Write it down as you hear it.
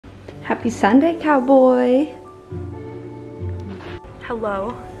Happy Sunday, cowboy.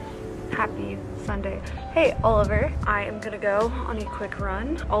 Hello. Happy Sunday. Hey, Oliver. I am gonna go on a quick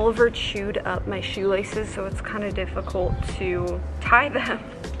run. Oliver chewed up my shoelaces, so it's kind of difficult to tie them.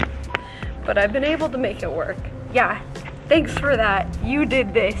 But I've been able to make it work. Yeah, thanks for that. You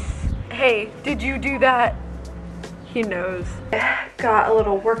did this. Hey, did you do that? He knows. Got a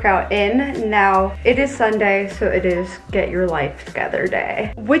little workout in. Now it is Sunday, so it is get your life together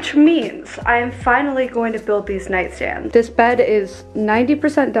day, which means I am finally going to build these nightstands. This bed is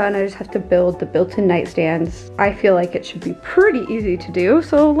 90% done. I just have to build the built-in nightstands. I feel like it should be pretty easy to do,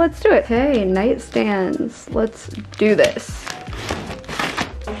 so let's do it. Okay, nightstands. Let's do this.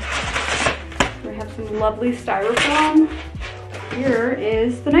 We have some lovely styrofoam. Here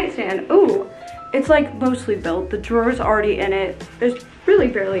is the nightstand. Ooh. It's like mostly built. The drawer's already in it. There's really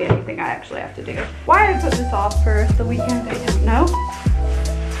barely anything I actually have to do. Why I put this off for the weekend, I don't know.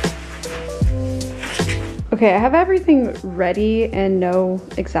 Okay, I have everything ready and know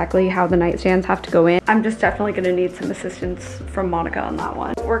exactly how the nightstands have to go in. I'm just definitely gonna need some assistance from Monica on that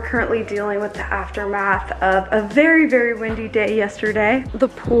one. We're currently dealing with the aftermath of a very, very windy day yesterday. The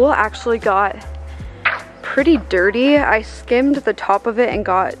pool actually got pretty dirty. I skimmed the top of it and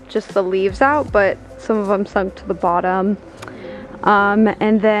got just the leaves out, but some of them sunk to the bottom.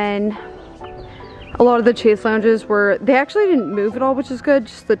 And then a lot of the chase lounges they actually didn't move at all, which is good.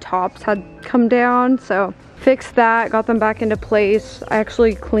 Just the tops had come down, so fixed that, got them back into place. I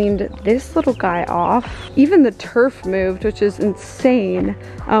actually cleaned this little guy off. Even the turf moved, which is insane.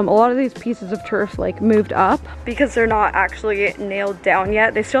 A lot of these pieces of turf like moved up because they're not actually nailed down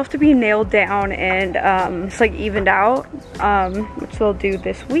yet. They still have to be nailed down and it's like evened out, which they'll do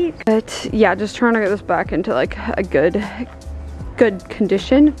this week. But yeah, just trying to get this back into like a good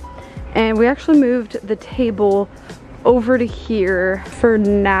condition. And we actually moved the table over to here for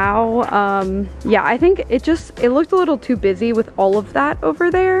now. Yeah, I think it looked a little too busy with all of that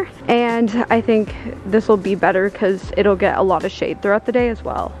over there, and I think this will be better because it'll get a lot of shade throughout the day as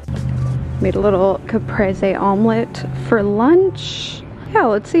well. Made a little caprese omelet for lunch. Yeah,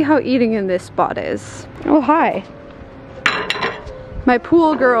 let's see how eating in this spot is. Oh, hi. My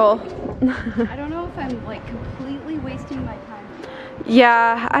pool girl. I don't know if I'm like completely wasting my time.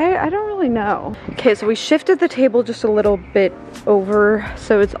 Yeah, I don't really know. Okay, so we shifted the table just a little bit over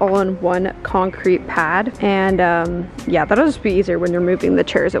so it's all on one concrete pad. And yeah, that'll just be easier when you're moving the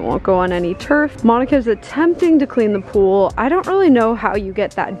chairs. It won't go on any turf. Monica's attempting to clean the pool. I don't really know how you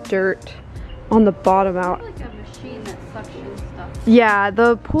get that dirt on the bottom out. It's like a machine that suctions stuff. Yeah,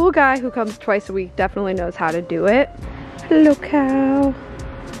 the pool guy who comes twice a week definitely knows how to do it. Hello, cow.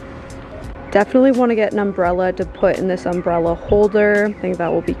 Definitely want to get an umbrella to put in this umbrella holder. I think that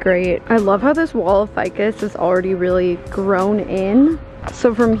will be great. I love how this wall of ficus is already really grown in.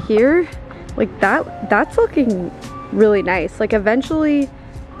 So from here, like that's looking really nice. Like eventually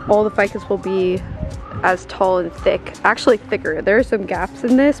all the ficus will be as tall and thick, actually thicker. There are some gaps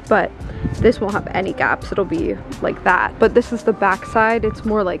in this, but this won't have any gaps. It'll be like that. But this is the back side. It's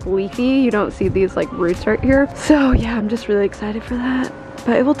more like leafy. You don't see these like roots right here. So yeah, I'm just really excited for that.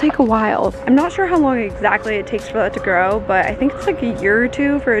 But it will take a while. I'm not sure how long exactly it takes for that to grow, but I think it's like a year or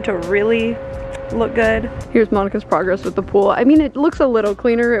two for it to really look good. Here's Monica's progress with the pool. I mean, it looks a little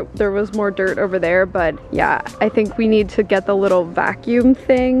cleaner. There was more dirt over there, but yeah, I think we need to get the little vacuum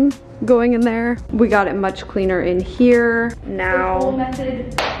thing going in there. We got it much cleaner in here. Now, the pool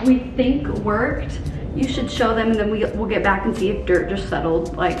method we think worked. You should show them and then we'll get back and see if dirt just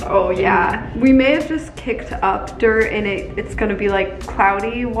settled. Like, oh yeah. We may have just kicked up dirt and it's gonna be like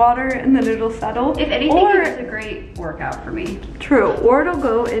cloudy water and then it'll settle. If anything, it's a great workout for me. True, or it'll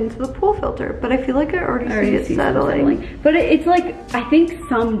go into the pool filter. But I feel like I already see it settling. But it's like, I think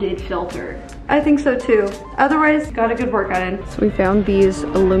some did filter. I think so too. Otherwise, got a good workout in. So we found these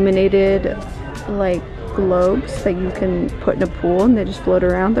illuminated like globes that you can put in a pool and they just float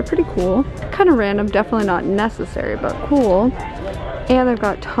around. They're pretty cool. Kind of random, definitely not necessary, but cool. And they've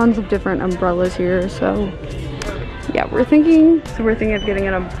got tons of different umbrellas here, so yeah, we're thinking of getting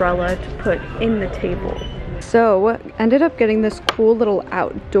an umbrella to put in the table. So ended up getting this cool little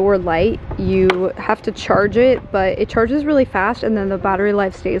outdoor light. You have to charge it, but it charges really fast and then the battery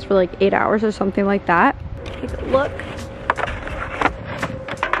life stays for like 8 hours or something like that. Take a look.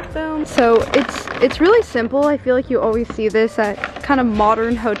 So it's really simple. I feel like you always see this at kind of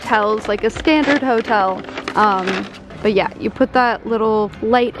modern hotels, like a standard hotel. But yeah, you put that little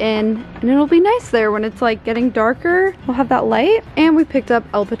light in and it'll be nice there when it's like getting darker. We'll have that light. And we picked up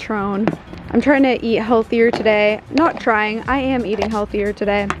El Patron. I'm trying to eat healthier today. Not trying, I am eating healthier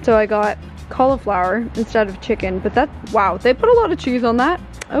today. So I got cauliflower instead of chicken, but wow, they put a lot of cheese on that.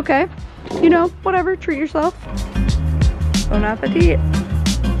 okay. You know, whatever, treat yourself. Bon appetit.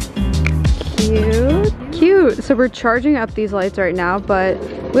 Cute. Cute. So we're charging up these lights right now, but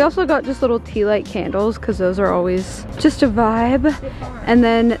we also got just little tea light candles because those are always just a vibe. And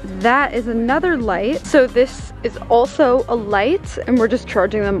then that is another light. So this is also a light and we're just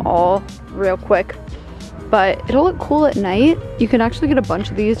charging them all real quick. But it'll look cool at night. You can actually get a bunch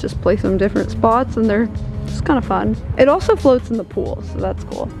of these, just place them in different spots and they're just kind of fun. It also floats in the pool, so that's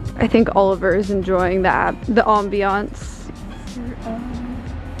cool. I think Oliver is enjoying the ambiance.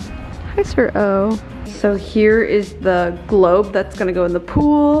 Hi, Sir O. So here is the globe that's gonna go in the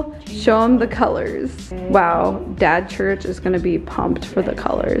pool. Show them the colors. Wow, Dad Church is gonna be pumped for the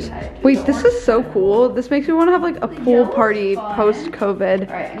colors. Wait, this is so cool. This makes me wanna have like a pool party post-COVID.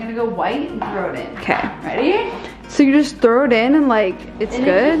 All right, I'm gonna go white and throw it in. Okay. Ready? So you just throw it in and like, it's and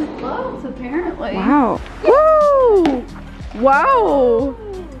good? It just floats, apparently. Wow. Woo! Wow!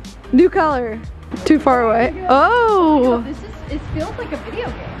 New color. Too far away. Oh! It feels like a video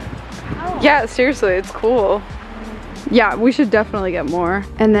game. Oh. Yeah, seriously, it's cool. Yeah, we should definitely get more.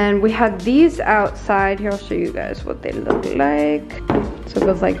 And then we have these outside. Here, I'll show you guys what they look like. So it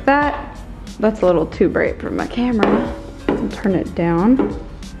goes like that. That's a little too bright for my camera. I'll turn it down.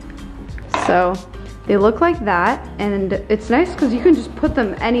 So they look like that, and it's nice because you can just put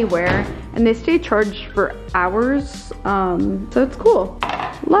them anywhere and they stay charged for hours. So it's cool.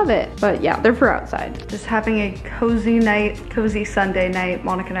 Love it. But yeah, they're for outside. Just having a cozy night, cozy Sunday night.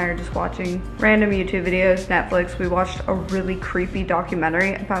 Monica and I are just watching random YouTube videos, Netflix. We watched a really creepy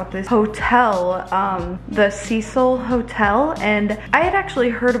documentary about this hotel, the Cecil Hotel. And I had actually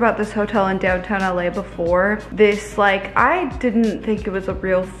heard about this hotel in downtown LA before. This, like, I didn't think it was a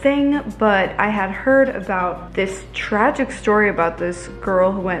real thing, but I had heard about this tragic story about this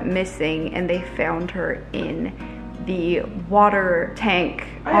girl who went missing and they found her in the water tank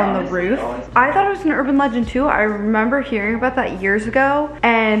on the roof. I thought it was an urban legend too. I remember hearing about that years ago,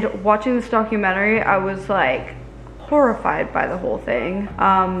 and watching this documentary, I was like horrified by the whole thing.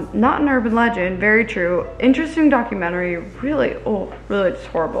 Not an urban legend, very true. Interesting documentary, really, really just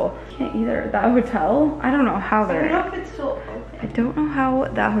horrible. Can't either. That hotel, I don't know how they're... I don't know if it's still open. I don't know how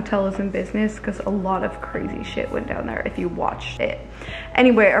that hotel is in business because a lot of crazy shit went down there if you watched it.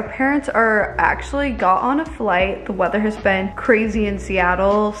 Anyway, our parents actually got on a flight. The weather has been crazy in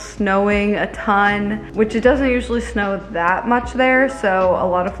Seattle, snowing a ton, which it doesn't usually snow that much there, so a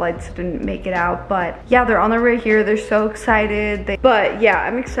lot of flights didn't make it out. But yeah, they're on their way here. They're so excited. But yeah,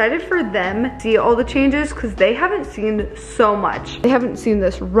 I'm excited for them to see all the changes because they haven't seen so much. They haven't seen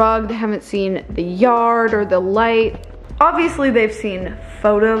this rug, they haven't seen the yard or the light. Obviously they've seen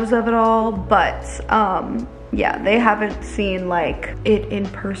photos of it all, but yeah, they haven't seen like it in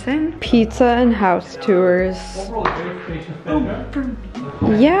person. Pizza and house tours.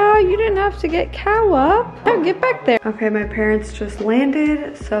 Yeah, you didn't have to get cow up. No, get back there. Okay, my parents just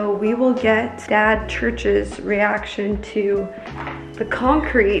landed, so we will get Dad Church's reaction to the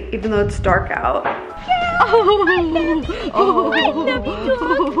concrete, even though it's dark out.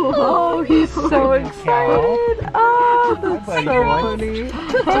 Oh, he's so excited. Oh, that's so funny.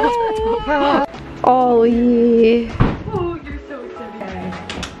 Ollie. Oh, you're so excited.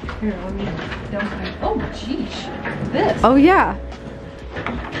 Here, let me dump it. Oh, jeez. This. Oh, yeah.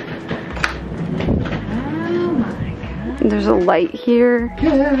 Oh my god. There's a light here.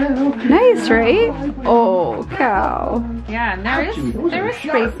 Nice, right? Oh, cow. Yeah, and there is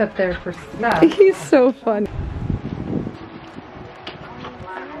space up there for stuff. He's so fun.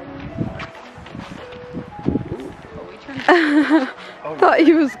 Thought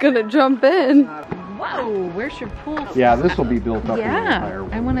he was gonna jump in. Whoa, where's your pool? Yeah, this will be built up. Yeah,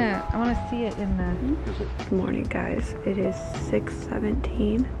 I wanna see it in the. Good morning, guys. It is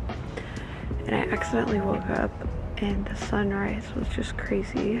 6:17, and I accidentally woke up, and the sunrise was just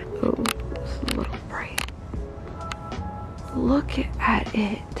crazy. Oh, it's a little bright. Look at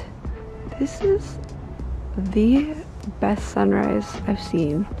it. This is the best sunrise I've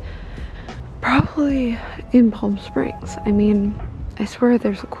seen. Probably in Palm Springs. I mean, I swear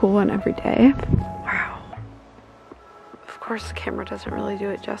there's a cool one every day. Wow. Of course the camera doesn't really do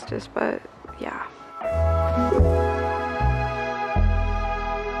it justice, but yeah.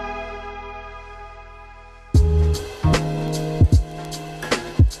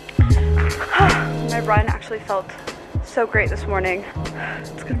 My run actually felt so great this morning.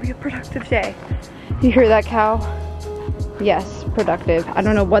 It's gonna be a productive day. You hear that, cow? Yes, productive. I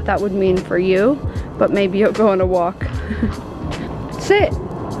don't know what that would mean for you, but maybe you'll go on a walk. Sit.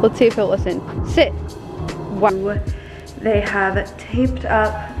 Let's see if he'll listen. Sit. Wow. They have taped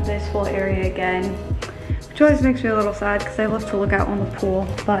up this whole area again, which which always makes me a little sad because I love to look out on the pool,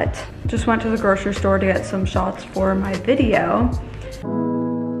 but just went to the grocery store to get some shots for my video.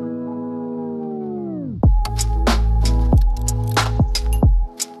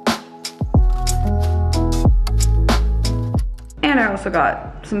 And I also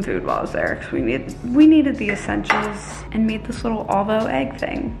got some food while I was there because we needed the essentials, and made this little avo egg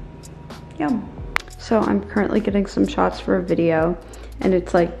thing. Yum. So I'm currently getting some shots for a video, and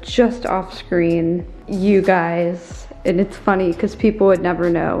it's like just off screen, you guys. And it's funny because people would never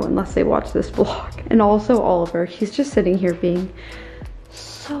know unless they watch this vlog. And also Oliver, he's just sitting here being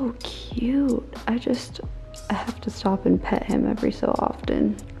so cute. I have to stop and pet him every so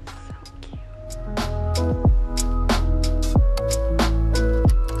often. So cute.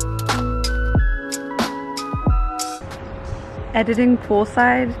 Editing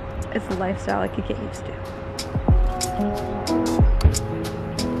poolside is a lifestyle I could get used to.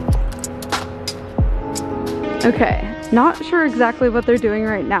 Okay, not sure exactly what they're doing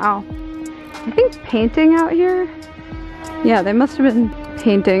right now. I think painting out here? Yeah, they must have been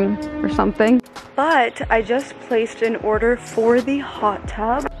painting or something. But I just placed an order for the hot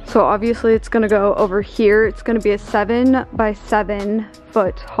tub. So obviously it's gonna go over here. It's gonna be a 7 by 7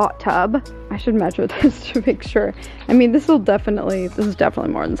 foot hot tub. I should measure this to make sure. I mean, this is definitely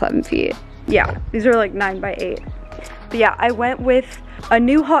more than 7 feet. Yeah, these are like 9 by 8. But yeah, I went with a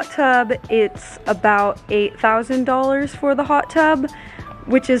new hot tub. It's about $8,000 for the hot tub,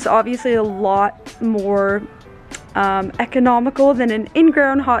 which is obviously a lot more economical than an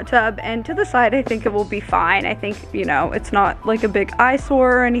in-ground hot tub, and to the side I think it will be fine. I think, you know, it's not like a big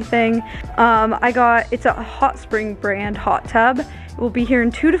eyesore or anything. It's a Hot Spring brand hot tub. It will be here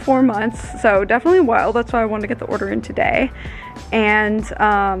in 2 to 4 months, so definitely a while. That's why I wanted to get the order in today. And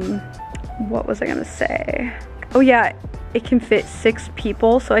what was I gonna say? Oh yeah, it can fit 6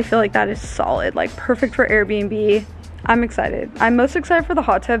 people, so I feel like that is solid, like perfect for Airbnb. I'm excited. I'm most excited for the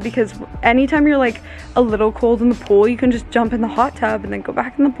hot tub because anytime you're like a little cold in the pool, you can just jump in the hot tub and then go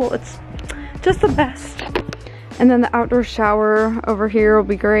back in the pool. It's just the best. And then the outdoor shower over here will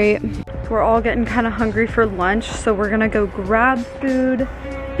be great. We're all getting kind of hungry for lunch, so we're gonna go grab food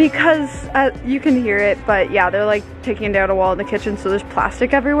because you can hear it, but yeah, they're like taking down a wall in the kitchen, so there's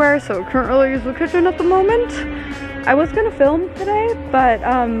plastic everywhere, so we can't really use the kitchen at the moment. I was gonna film today, but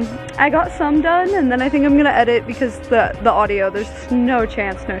I got some done, and then I think I'm gonna edit because the audio, there's no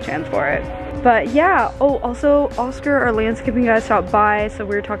chance for it. But yeah, oh, also Oscar, our landscaping guy, stopped by, so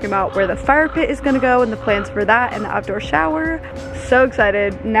we were talking about where the fire pit is gonna go and the plans for that and the outdoor shower. So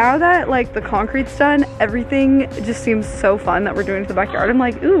excited. Now that like the concrete's done, everything just seems so fun that we're doing to the backyard. I'm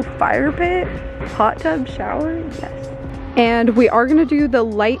like, ooh, fire pit, hot tub, shower, yes. And we are gonna do the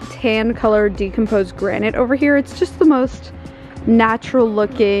light tan color decomposed granite over here. It's just the most natural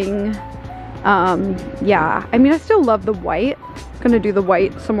looking, yeah. I mean, I still love the white. I'm gonna do the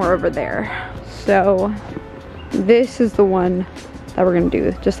white somewhere over there. So this is the one that we're gonna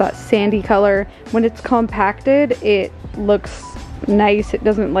do, just that sandy color. When it's compacted, it looks nice. It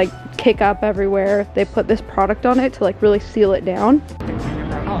doesn't like kick up everywhere. They put this product on it to like really seal it down.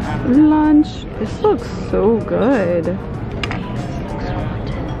 Lunch. This looks so good.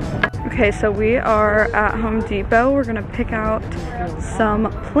 Okay, so we are at Home Depot. We're gonna pick out some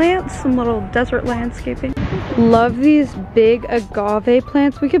plants, some little desert landscaping. Love these big agave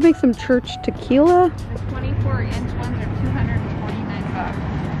plants. We could make some church tequila. The 24-inch ones are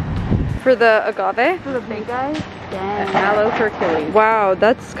 $249. For the agave? For the big guys? Yeah. Aloe Hercules. Wow,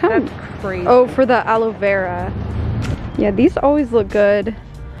 that's kind of crazy. Oh, for the aloe vera. Yeah, these always look good.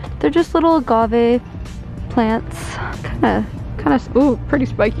 They're just little agave plants. Kind of, ooh, pretty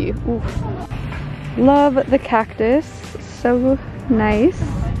spiky. Ooh. Love the cactus, so nice.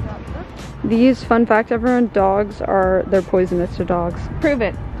 These, fun fact, everyone, they're poisonous to dogs. Prove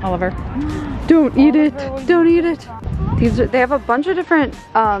it, Oliver. Don't eat it, don't eat it. They have a bunch of different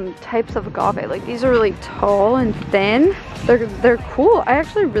types of agave. Like these are really tall and thin. They're cool. I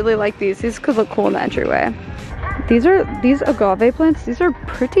actually really like these. These could look cool in the entryway. These agave plants, these are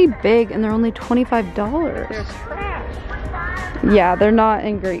pretty big and they're only $25. They're trash. Yeah, they're not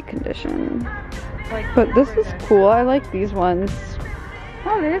in great condition. But this is cool. I like these ones.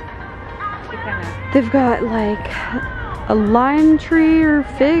 Oh, They've got like a lime tree or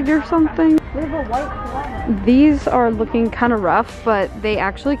fig or something. They have a white lemon. These are looking kind of rough, but they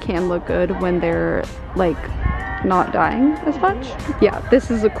actually can look good when they're like not dying as much. Yeah, this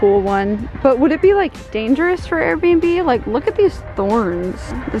is a cool one. But would it be like dangerous for Airbnb? Like, look at these thorns.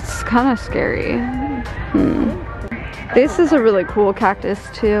 It's kind of scary. This is a really cool cactus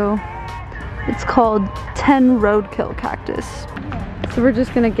too. It's called 10 roadkill cactus. So we're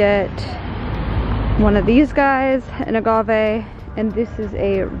just gonna get One of these guys, an agave, and this is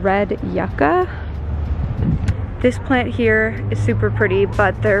a red yucca. This plant here is super pretty,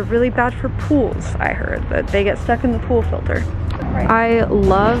 but they're really bad for pools, I heard, that they get stuck in the pool filter. I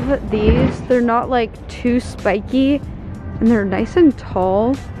love these. They're not like too spiky and they're nice and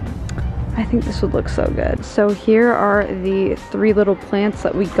tall. I think this would look so good. So here are the 3 little plants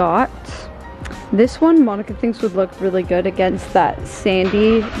that we got. This one Monica thinks would look really good against that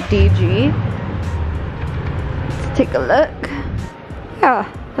sandy DG. Let's take a look. Yeah,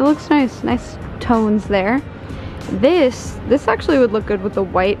 it looks nice. Nice tones there. This actually would look good with the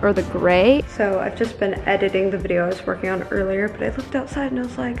white or the gray. So I've just been editing the video I was working on earlier, but I looked outside and I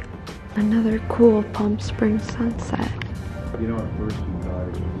was like, another cool Palm Springs sunset. You know, at first you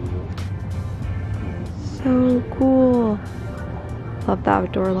thought So cool. Love the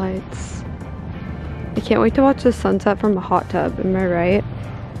outdoor lights. I can't wait to watch the sunset from a hot tub, am I right?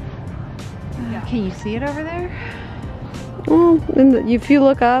 Yeah. Can you see it over there? Well, if you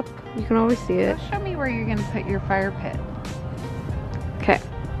look up, you can always see it. Show me where you're gonna put your fire pit. Okay.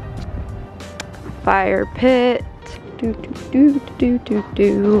 Fire pit. Do, do, do, do, do,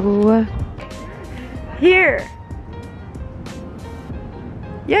 do. Here.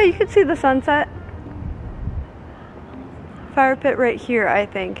 Yeah, you can see the sunset. Fire pit right here, I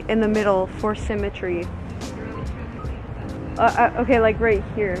think, in the middle for symmetry. Okay, like right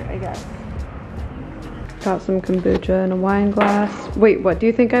here, I guess. Got some kombucha in a wine glass. Wait, what do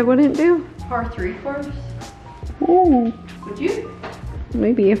you think I wouldn't do? Par 3 course? Ooh. Would you?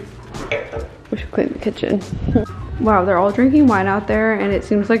 Maybe. We should clean the kitchen. Wow, they're all drinking wine out there and it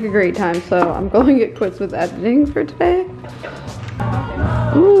seems like a great time, so I'm going to get quits with editing for today.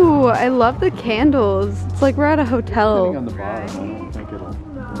 Ooh, I love the candles. It's like we're at a hotel. on the bottom, I don't think it'll...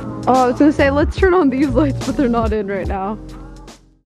 Oh, I was gonna say, let's turn on these lights, but they're not in right now.